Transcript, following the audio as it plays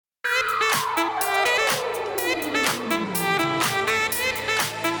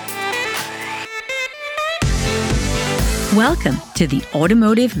Welcome to the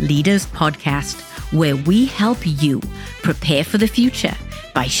Automotive Leaders Podcast, where we help you prepare for the future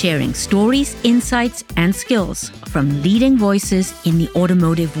by sharing stories, insights, and skills from leading voices in the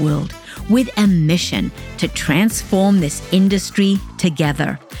automotive world with a mission to transform this industry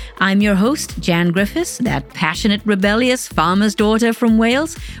together. I'm your host, Jan Griffiths, that passionate, rebellious farmer's daughter from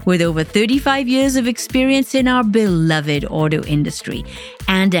Wales with over 35 years of experience in our beloved auto industry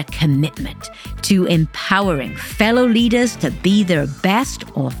and a commitment to empowering fellow leaders to be their best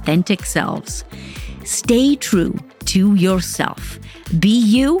authentic selves. Stay true to yourself. Be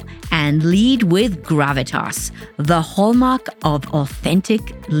you and lead with gravitas, the hallmark of authentic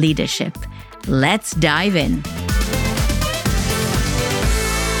leadership. Let's dive in.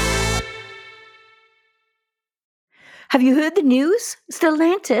 Have you heard the news?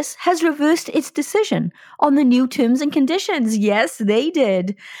 Stellantis has reversed its decision on the new terms and conditions. Yes, they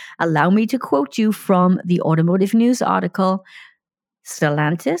did. Allow me to quote you from the Automotive News article.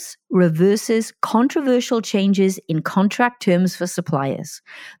 Stellantis reverses controversial changes in contract terms for suppliers.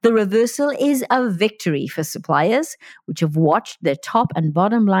 The reversal is a victory for suppliers, which have watched their top and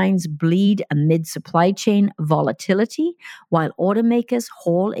bottom lines bleed amid supply chain volatility, while automakers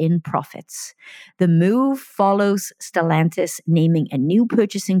haul in profits. The move follows Stellantis naming a new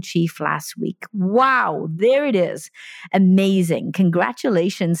purchasing chief last week. Wow, there it is. Amazing.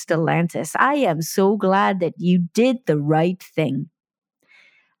 Congratulations, Stellantis. I am so glad that you did the right thing.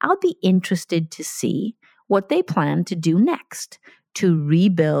 I'll be interested to see what they plan to do next to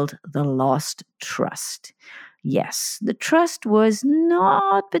rebuild the lost trust. Yes, the trust was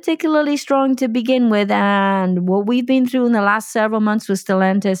not particularly strong to begin with, and what we've been through in the last several months with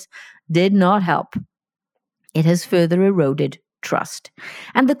Stellantis did not help. It has further eroded trust.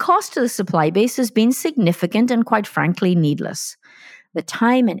 And the cost to the supply base has been significant and, quite frankly, needless. The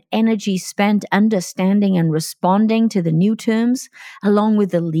time and energy spent understanding and responding to the new terms, along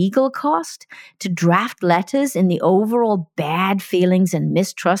with the legal cost to draft letters and the overall bad feelings and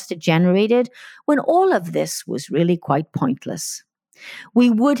mistrust it generated, when all of this was really quite pointless. We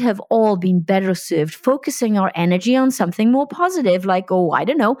would have all been better served focusing our energy on something more positive, like,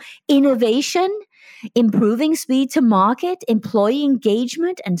 innovation, improving speed to market, employee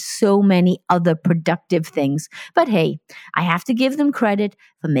engagement, and so many other productive things. But hey, I have to give them credit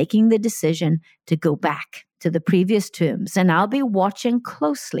for making the decision to go back to the previous terms, and I'll be watching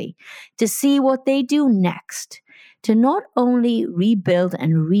closely to see what they do next to not only rebuild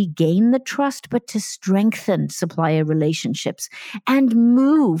and regain the trust, but to strengthen supplier relationships and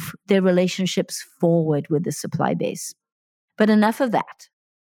move their relationships forward with the supply base. But enough of that.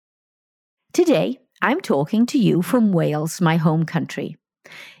 Today, I'm talking to you from Wales, my home country.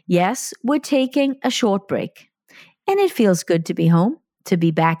 Yes, we're taking a short break, and it feels good to be home, to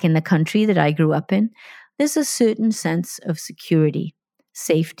be back in the country that I grew up in. There's a certain sense of security,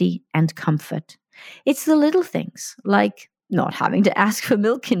 safety, and comfort. It's the little things, like not having to ask for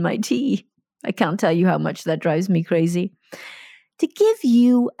milk in my tea. I can't tell you how much that drives me crazy. To give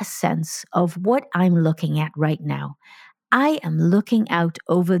you a sense of what I'm looking at right now, I am looking out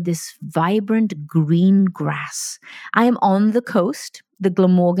over this vibrant green grass. I am on the coast, the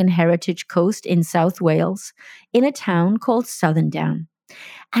Glamorgan Heritage Coast in South Wales, in a town called Southerndown.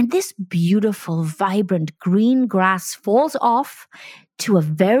 And this beautiful, vibrant green grass falls off to a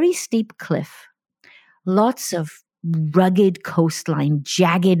very steep cliff. Lots of rugged coastline,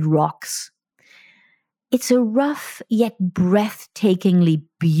 jagged rocks. It's a rough yet breathtakingly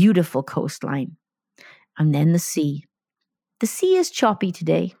beautiful coastline. And then the sea. The sea is choppy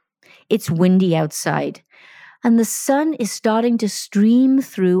today. It's windy outside, and the sun is starting to stream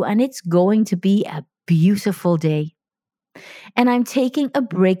through, and it's going to be a beautiful day. And I'm taking a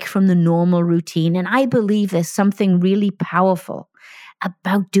break from the normal routine, and I believe there's something really powerful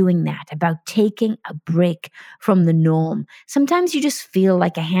about doing that, about taking a break from the norm. Sometimes you just feel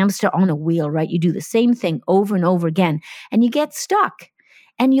like a hamster on a wheel, right? You do the same thing over and over again, and you get stuck.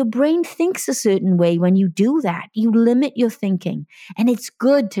 And your brain thinks a certain way when you do that. You limit your thinking, and it's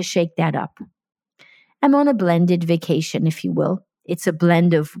good to shake that up. I'm on a blended vacation, if you will. It's a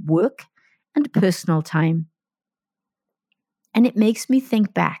blend of work and personal time. And it makes me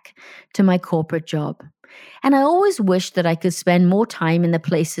think back to my corporate job. And I always wished that I could spend more time in the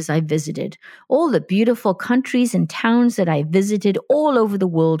places I visited, all the beautiful countries and towns that I visited all over the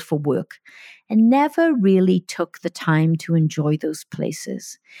world for work, and never really took the time to enjoy those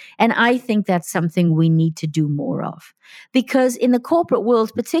places. And I think that's something we need to do more of. Because in the corporate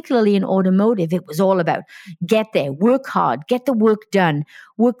world, particularly in automotive, it was all about get there, work hard, get the work done,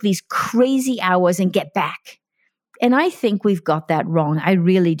 work these crazy hours and get back. And I think we've got that wrong. I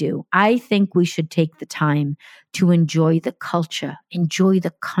really do. I think we should take the time to enjoy the culture, enjoy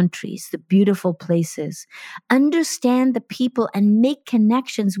the countries, the beautiful places, understand the people, and make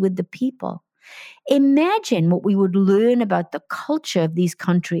connections with the people. Imagine what we would learn about the culture of these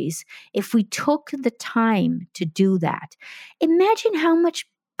countries if we took the time to do that. Imagine how much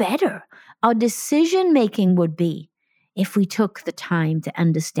better our decision making would be if we took the time to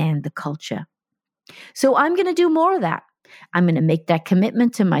understand the culture. So I'm going to do more of that. I'm going to make that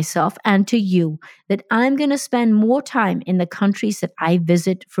commitment to myself and to you that I'm going to spend more time in the countries that I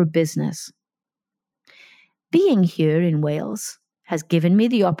visit for business. Being here in Wales has given me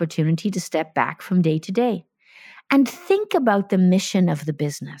the opportunity to step back from day to day and think about the mission of the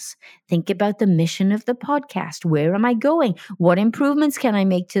business. Think about the mission of the podcast. Where am I going? What improvements can I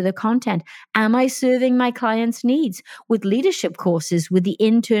make to the content? Am I serving my clients' needs with leadership courses, with the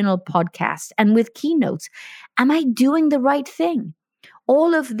internal podcast, and with keynotes? Am I doing the right thing?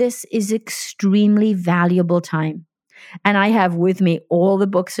 All of this is extremely valuable time. And I have with me all the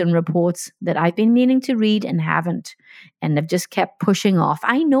books and reports that I've been meaning to read and haven't, and have just kept pushing off.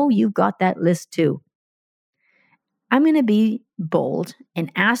 I know you've got that list too. I'm going to be bold and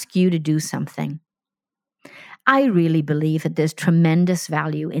ask you to do something. I really believe that there's tremendous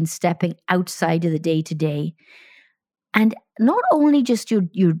value in stepping outside of the day-to-day, and not only just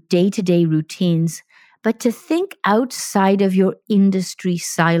your day-to-day routines, but to think outside of your industry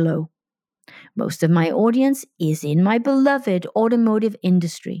silo. Most of my audience is in my beloved automotive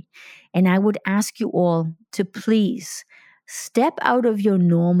industry, and I would ask you all to please step out of your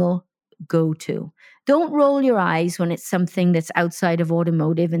normal go-to. Don't roll your eyes when it's something that's outside of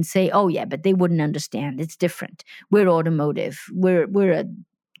automotive and say, oh yeah, but they wouldn't understand. It's different. We're automotive. We're a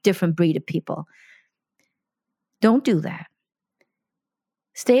different breed of people. Don't do that.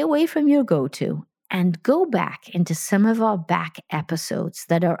 Stay away from your go-to and go back into some of our back episodes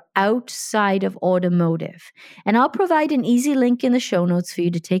that are outside of automotive. And I'll provide an easy link in the show notes for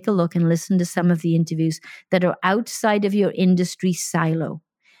you to take a look and listen to some of the interviews that are outside of your industry silo.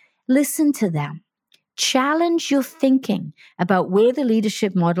 Listen to them. Challenge your thinking about where the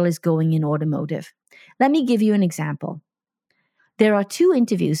leadership model is going in automotive. Let me give you an example. There are 2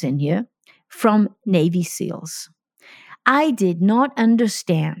 interviews in here from Navy SEALs. I did not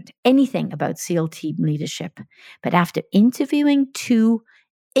understand anything about SEAL team leadership, but after interviewing 2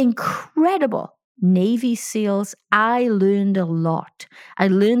 incredible Navy SEALs, I learned a lot. I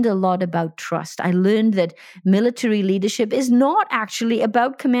learned a lot about trust. I learned that military leadership is not actually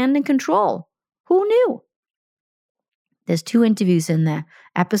about command and control. Who knew? There's 2 interviews in there.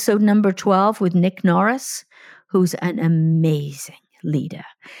 Episode number 12 with Nick Norris, who's an amazing leader.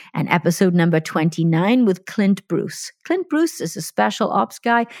 And episode number 29 with Clint Bruce. Clint Bruce is a special ops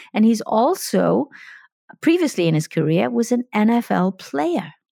guy, and he's also, previously in his career, was an NFL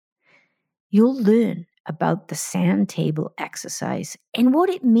player. You'll learn about the sand table exercise and what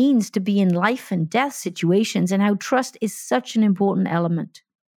it means to be in life and death situations and how trust is such an important element.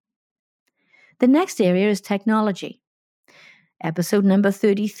 The next area is technology. Episode number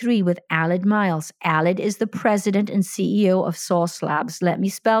 33 with Aled Miles. Aled is the president and CEO of Source Labs. Let me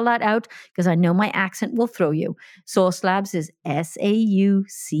spell that out because I know my accent will throw you. Source Labs is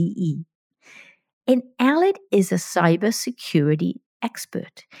SAUCE. And Aled is a cybersecurity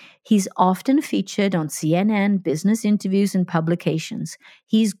expert. He's often featured on CNN, business interviews, and publications.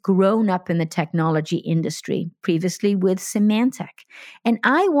 He's grown up in the technology industry, previously with Symantec. And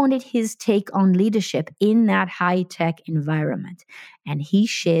I wanted his take on leadership in that high-tech environment. And he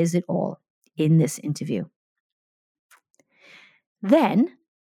shares it all in this interview. Then,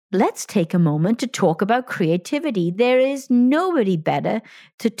 let's take a moment to talk about creativity. There is nobody better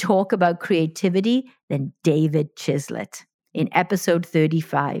to talk about creativity than David Chislett. In episode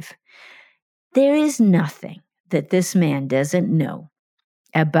 35, there is nothing that this man doesn't know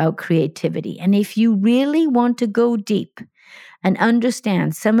about creativity. And if you really want to go deep and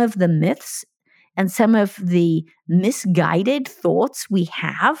understand some of the myths and some of the misguided thoughts we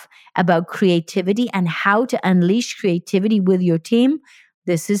have about creativity and how to unleash creativity with your team,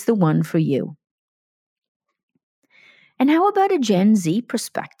 this is the one for you. And how about a Gen Z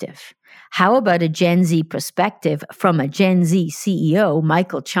perspective? How about a Gen Z perspective from a Gen Z CEO,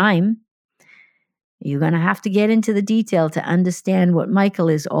 Michael Chime? You're going to have to get into the detail to understand what Michael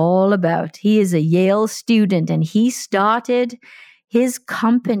is all about. He is a Yale student, and he started his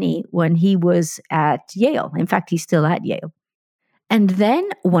company when he was at Yale. In fact, he's still at Yale. And then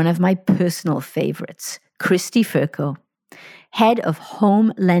one of my personal favorites, Christy Furco, head of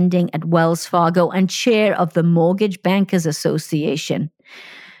home lending at Wells Fargo and chair of the Mortgage Bankers Association.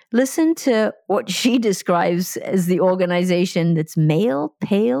 Listen to what she describes as the organization that's male,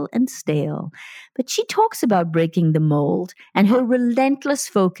 pale, and stale. But she talks about breaking the mold and her relentless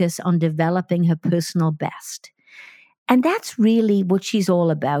focus on developing her personal best. And that's really what she's all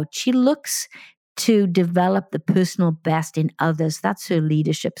about. She looks to develop the personal best in others. That's her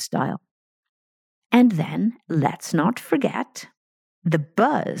leadership style. And then let's not forget the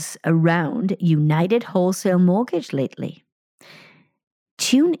buzz around United Wholesale Mortgage lately.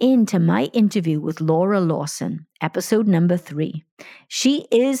 Tune in to my interview with Laura Lawson, episode number 3. She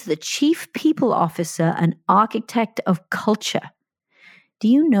is the Chief People Officer and Architect of Culture. Do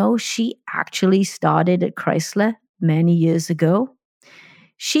you know she actually started at Chrysler many years ago?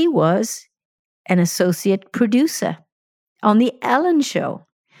 She was an associate producer on The Ellen Show.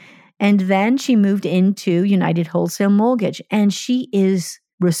 And then she moved into United Wholesale Mortgage, and she is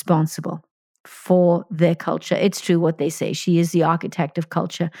responsible for their culture. It's true what they say. She is the architect of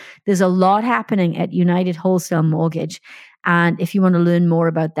culture. There's a lot happening at United Wholesale Mortgage. And if you want to learn more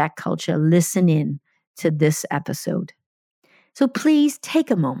about that culture, listen in to this episode. So please take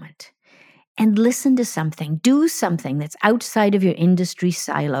a moment and listen to something. Do something that's outside of your industry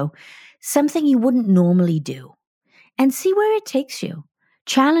silo, something you wouldn't normally do, and see where it takes you.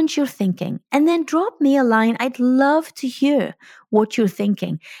 Challenge your thinking, and then drop me a line. I'd love to hear what you're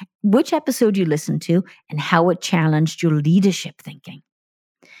thinking, which episode you listened to, and how it challenged your leadership thinking.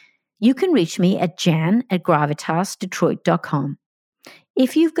 You can reach me at jan@gravitasdetroit.com.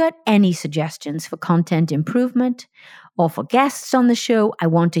 If you've got any suggestions for content improvement or for guests on the show, I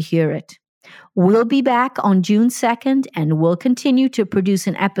want to hear it. We'll be back on June 2nd, and we'll continue to produce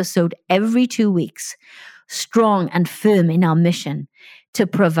an episode every 2 weeks, strong and firm in our mission to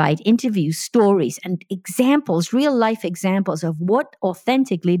provide interviews, stories, and examples, real-life examples of what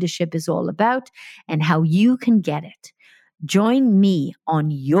authentic leadership is all about and how you can get it. Join me on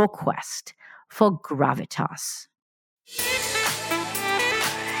your quest for gravitas.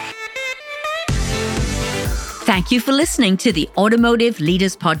 Thank you for listening to the Automotive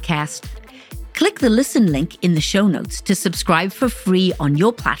Leaders Podcast. Click the listen link in the show notes to subscribe for free on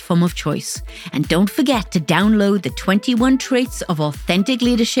your platform of choice. And don't forget to download the 21 Traits of Authentic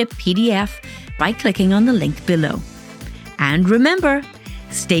Leadership PDF by clicking on the link below. And remember,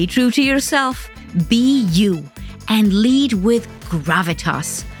 stay true to yourself, be you, and lead with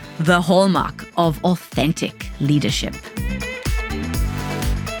gravitas, the hallmark of authentic leadership.